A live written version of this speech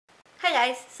Hi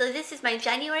guys, so this is my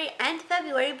January and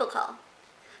February book haul.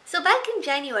 So back in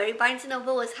January, Barnes &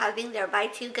 Noble was having their buy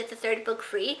two get the third book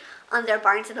free on their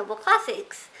Barnes & Noble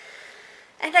Classics.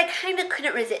 And I kinda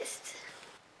couldn't resist.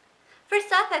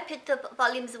 First off, I picked up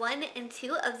volumes 1 and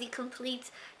 2 of the complete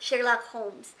Sherlock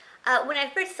Holmes. When I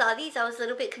first saw these, I was a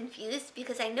little bit confused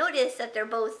because I noticed that they're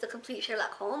both the complete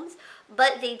Sherlock Holmes,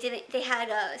 but they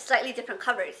had slightly different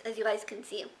covers, as you guys can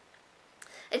see.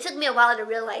 It took me a while to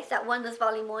realize that one was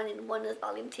volume 1 and one was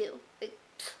volume 2.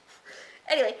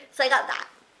 Anyway, so I got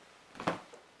that.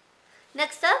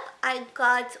 Next up, I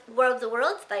got War of the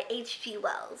Worlds by H.G.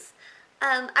 Wells.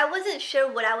 I wasn't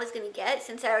sure what I was going to get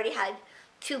since I already had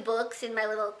 2 books in my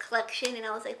little collection, and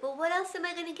I was like, well, what else am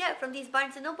I going to get from these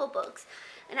Barnes & Noble books?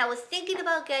 And I was thinking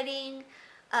about getting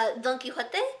Don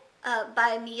Quixote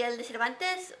by Miguel de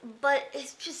Cervantes, but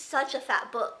it's just such a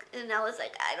fat book, and I was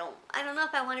like, I don't know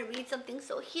if I want to read something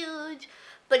so huge,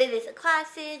 but it is a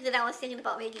classic. Then I was thinking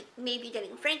about maybe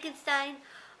getting Frankenstein,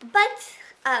 but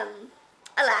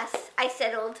alas, I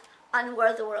settled on War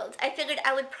of the Worlds. I figured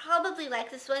I would probably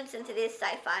like this one since it is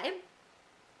sci-fi.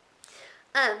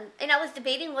 And I was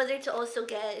debating whether to also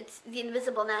get The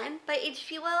Invisible Man by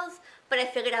H.G. Wells, but I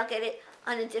figured I'll get it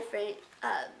on a different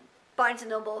Barnes &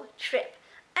 Noble trip.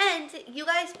 And you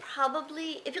guys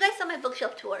probably, if you guys saw my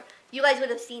bookshelf tour, you guys would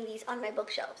have seen these on my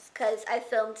bookshelves because I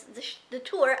filmed the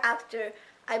tour after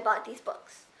I bought these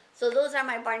books. So those are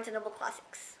my Barnes & Noble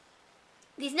classics.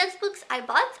 These next books I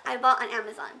bought on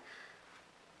Amazon.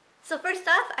 So first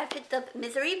off, I picked up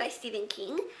Misery by Stephen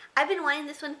King. I've been wanting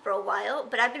this one for a while,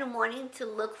 but I've been wanting to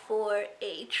look for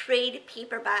a trade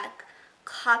paperback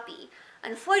copy.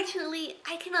 Unfortunately,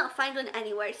 I cannot find one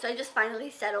anywhere, so I just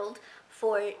finally settled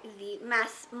for the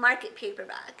mass market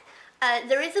paperback.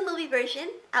 There is a movie version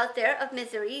out there of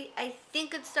Misery. I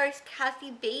think it stars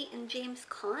Kathy Bates and James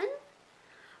Caan,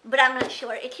 but I'm not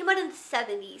sure. It came out in the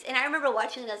 70s, and I remember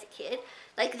watching it as a kid.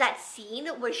 Like, that scene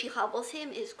where she hobbles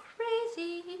him is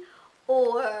crazy.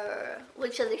 Or,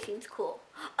 which other scene's cool?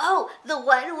 Oh, the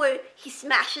one where he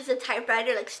smashes a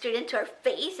typewriter, like, straight into her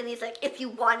face, and he's like, if you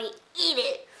want it, eat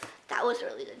it. That was a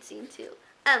really good scene, too.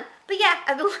 But yeah,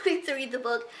 I've been wanting to read the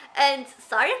book, and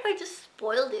sorry if I just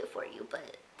spoiled it for you,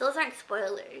 but those aren't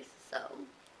spoilers, so,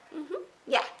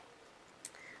 yeah.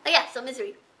 Oh yeah, so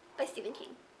Misery by Stephen King.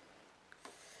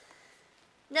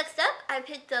 Next up, I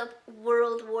picked up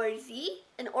World War Z,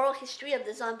 An Oral History of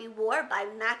the Zombie War by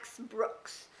Max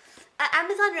Brooks.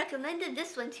 Amazon recommended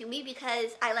this one to me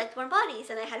because I liked Warm Bodies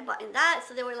and I had bought in that,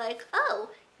 so they were like, oh,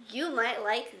 you might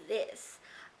like this.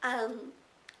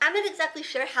 I'm not exactly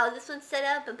sure how this one's set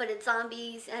up, but it's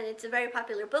zombies and it's a very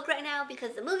popular book right now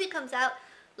because the movie comes out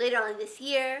later on this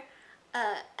year.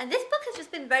 And this book has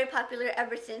just been very popular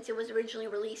ever since it was originally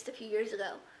released a few years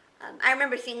ago. I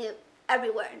remember seeing it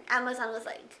everywhere, and Amazon was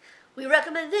like, we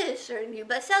recommend this, or new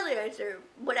bestsellers, or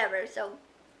whatever. So,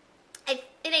 I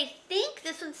think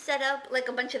this one's set up like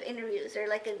a bunch of interviews, or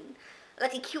like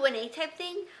a Q&A type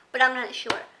thing, but I'm not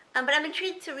sure. But I'm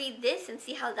intrigued to read this and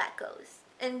see how that goes.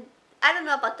 And I don't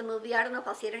know about the movie, I don't know if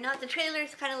I'll see it or not. The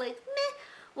trailer's kind of like, meh,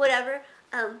 whatever.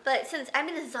 But since I'm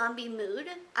in a zombie mood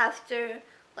after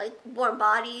like Warm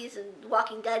Bodies and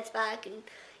Walking Dead's back, and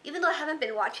even though I haven't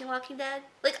been watching Walking Dead,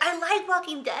 like, I like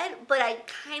Walking Dead, but I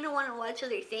kind of want to watch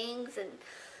other things, and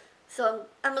so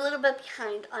I'm a little bit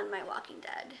behind on my Walking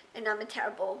Dead, and I'm a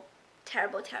terrible,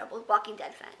 terrible, terrible Walking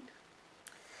Dead fan.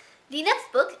 The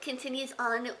next book continues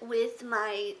on with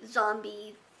my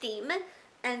zombie theme,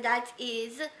 and that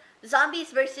is Zombies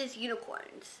vs.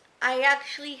 Unicorns. I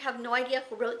actually have no idea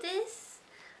who wrote this.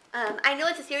 I know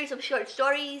it's a series of short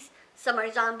stories. Some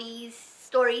are zombies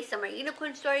stories, some are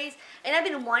unicorn stories, and I've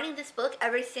been wanting this book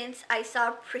ever since I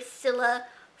saw Priscilla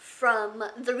from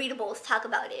The Readables talk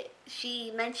about it.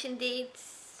 She mentioned it,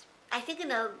 I think,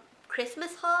 in a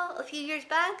Christmas haul a few years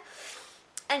back,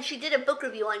 and she did a book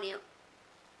review on it.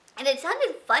 And it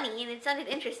sounded funny and it sounded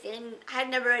interesting. I had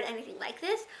never read anything like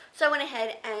this, so I went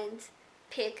ahead and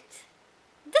picked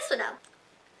this one up.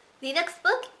 The next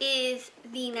book is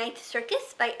The Night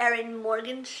Circus by Erin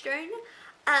Morgenstern.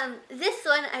 This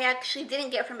one I actually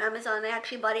didn't get from Amazon. I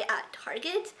actually bought it at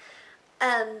Target.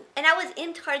 And I was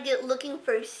in Target looking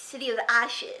for City of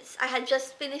Ashes. I had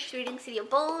just finished reading City of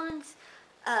Bones.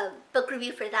 Book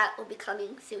review for that will be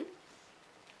coming soon.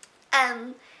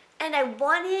 And I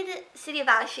wanted City of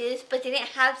Ashes, but they didn't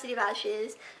have City of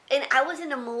Ashes. And I was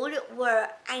in a mood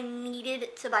where I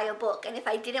needed to buy a book. And if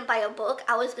I didn't buy a book,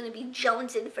 I was going to be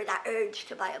jonesing for that urge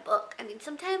to buy a book. I mean,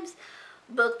 sometimes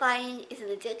book buying is an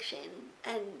addiction,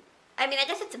 and I mean, I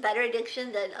guess it's a better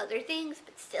addiction than other things,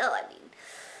 but still, I mean,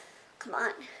 come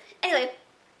on. Anyway,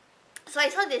 So I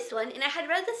saw this one, and I had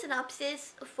read the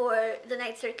synopsis for The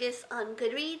Night Circus on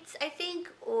Goodreads, I think,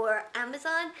 or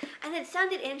Amazon, and it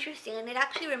sounded interesting, and it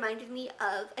actually reminded me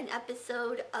of an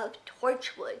episode of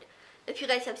Torchwood, if you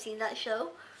guys have seen that show.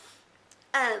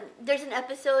 There's an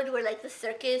episode where, like, the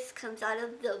circus comes out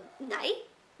of the night,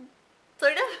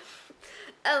 sort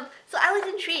of. So I was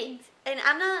intrigued, and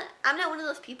I'm not one of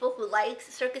those people who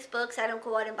likes circus books. I don't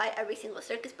go out and buy every single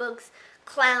circus books.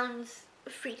 Clowns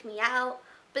freak me out.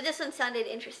 But this one sounded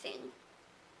interesting.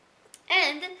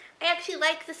 And I actually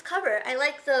like this cover. I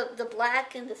like the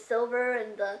black and the silver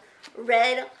and the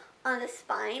red on the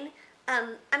spine.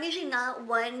 I'm usually not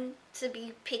one to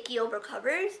be picky over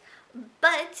covers,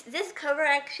 but this cover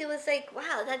actually was like,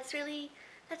 wow, that's a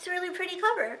really pretty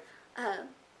cover.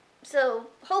 So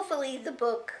hopefully the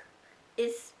book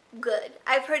is good.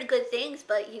 I've heard good things,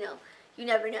 but you know, you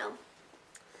never know.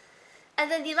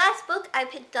 And then the last book I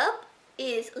picked up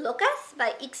is Locas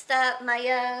by Ixta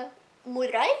Maya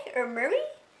Murray or Murray.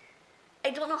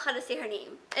 I don't know how to say her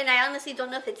name, and I honestly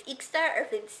don't know if it's Ixta or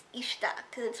if it's Ishta,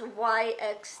 because it's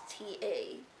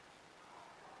Y-X-T-A.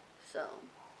 So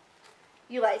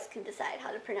you guys can decide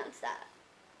how to pronounce that.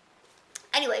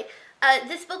 Anyway,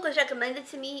 this book was recommended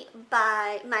to me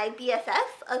by my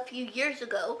BFF a few years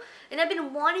ago, and I've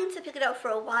been wanting to pick it up for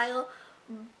a while,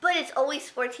 but it's always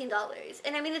 $14.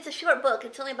 And I mean, it's a short book.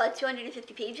 It's only about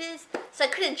 250 pages, so I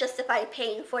couldn't justify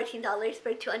paying $14 for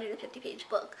a 250-page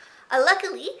book.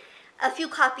 Luckily, a few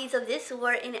copies of this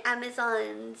were in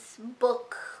Amazon's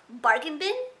book bargain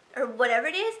bin, or whatever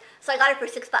it is, so I got it for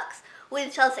 $6,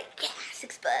 which I was like, yeah,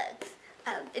 $6.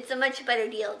 It's a much better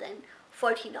deal than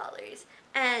 $14.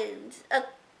 And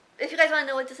if you guys want to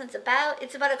know what this one's about,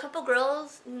 it's about a couple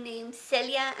girls named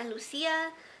Celia and Lucia.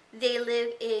 They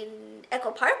live in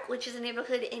Echo Park, which is a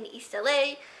neighborhood in East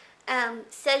LA.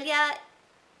 Celia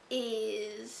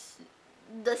is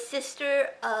the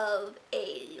sister of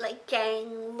a like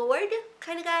gang lord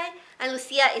kind of guy, and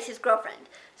Lucia is his girlfriend.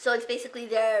 So it's basically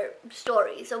their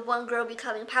stories of one girl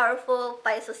becoming powerful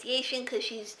by association because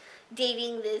she's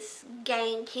dating this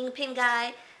gang kingpin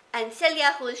guy, and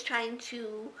Celia, who is trying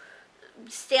to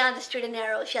stay on the straight and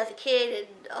narrow. She has a kid,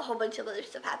 and a whole bunch of other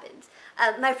stuff happens.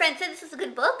 My friend said this is a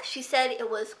good book. She said it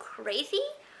was crazy,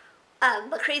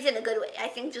 but crazy in a good way. I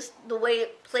think just the way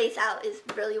it plays out is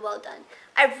really well done.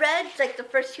 I've read like the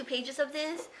first 2 pages of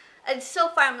this, and so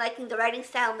far I'm liking the writing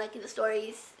style, I'm liking the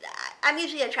stories. I'm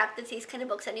usually attracted to these kind of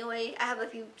books anyway. I have a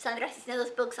few Sandra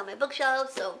Cisneros books on my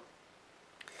bookshelf, so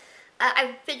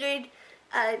I figured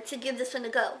to give this one a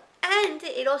go. And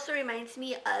it also reminds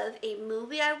me of a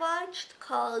movie I watched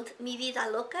called Mi Vida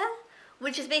Loca,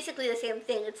 which is basically the same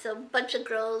thing. It's a bunch of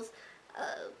girls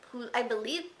who, I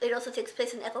believe, it also takes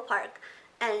place in Echo Park,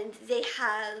 and they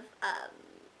have,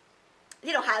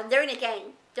 they're in a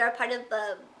gang. They're a part of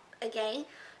a gang,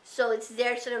 so it's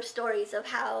their sort of stories of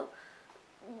how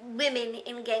women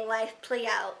in gang life play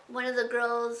out. One of the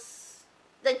girls,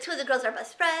 like 2 of the girls are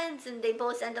best friends, and they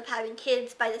both end up having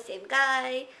kids by the same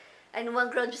guy. And one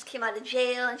girl just came out of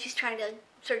jail, and she's trying to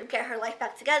sort of get her life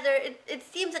back together. It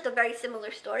seems like a very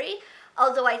similar story,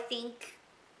 although I think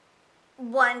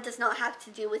one does not have to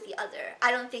do with the other.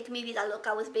 I don't think Mi Vida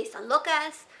Loca was based on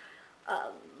Locas,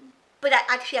 but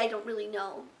I don't really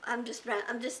know. I'm just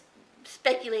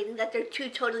speculating that they're 2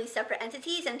 totally separate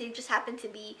entities, and they just happen to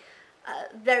be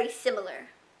very similar.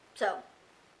 So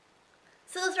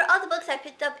those are all the books I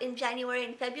picked up in January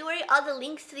and February. All the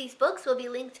links to these books will be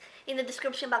linked in the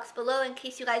description box below in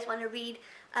case you guys want to read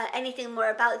anything more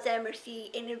about them or see,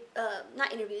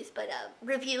 not interviews, but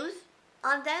reviews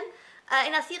on them.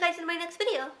 And I'll see you guys in my next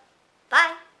video.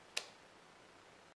 Bye!